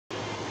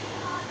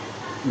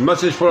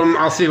مسج from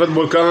عاصفة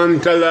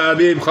بركان تل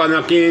أبيب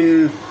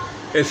خانقين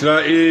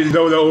إسرائيل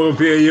دولة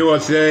أوروبية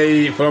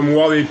USA from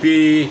Wali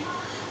P.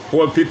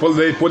 Poor people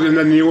they put in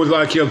the news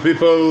I kill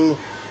people.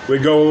 We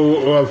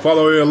go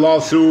follow a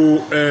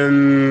lawsuit,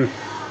 and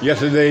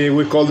yesterday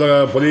we called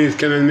the police,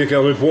 came and make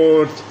a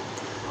report.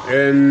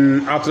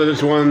 And after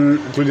this one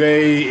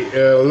today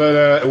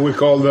later we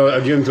called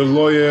again to the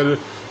lawyer.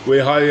 We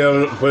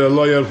hire for a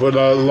lawyer for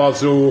the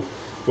lawsuit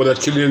for the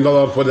 $1 trillion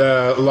for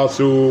the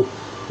lawsuit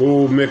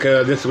who make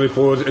this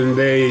report, and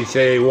they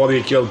say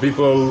Wali killed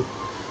people.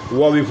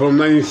 Wali from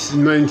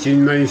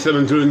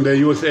 1997 to in the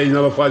USA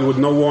never fight with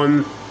no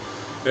one,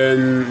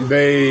 and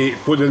they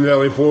put in their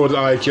report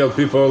I kill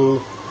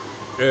people,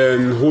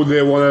 and who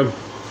they want to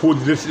put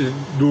this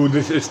do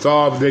this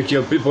stuff they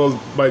kill people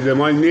by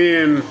my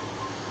name.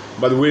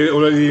 But we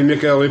already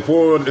make a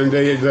report, and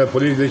the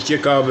police they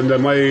check up, and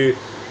my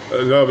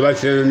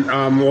license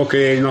I'm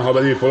okay, don't have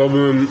any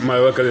problem, my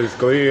record is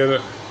clear.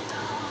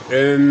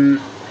 And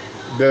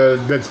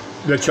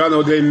the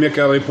channel they make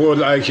a report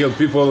I kill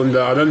people in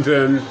the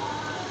Arlington,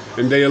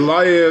 and they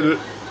lied,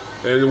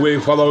 and we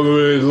follow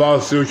the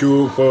lawsuit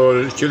for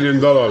 $1 trillion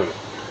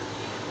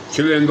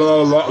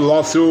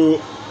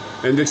lawsuit.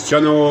 And this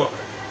channel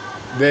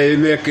they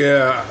make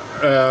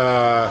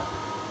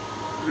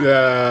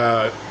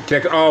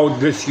take out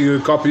this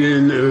copy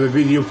in the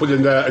video put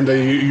in the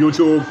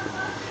YouTube.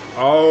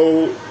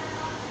 How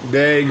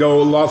they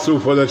go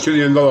lawsuit for the $1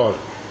 trillion.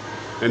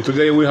 And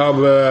today we have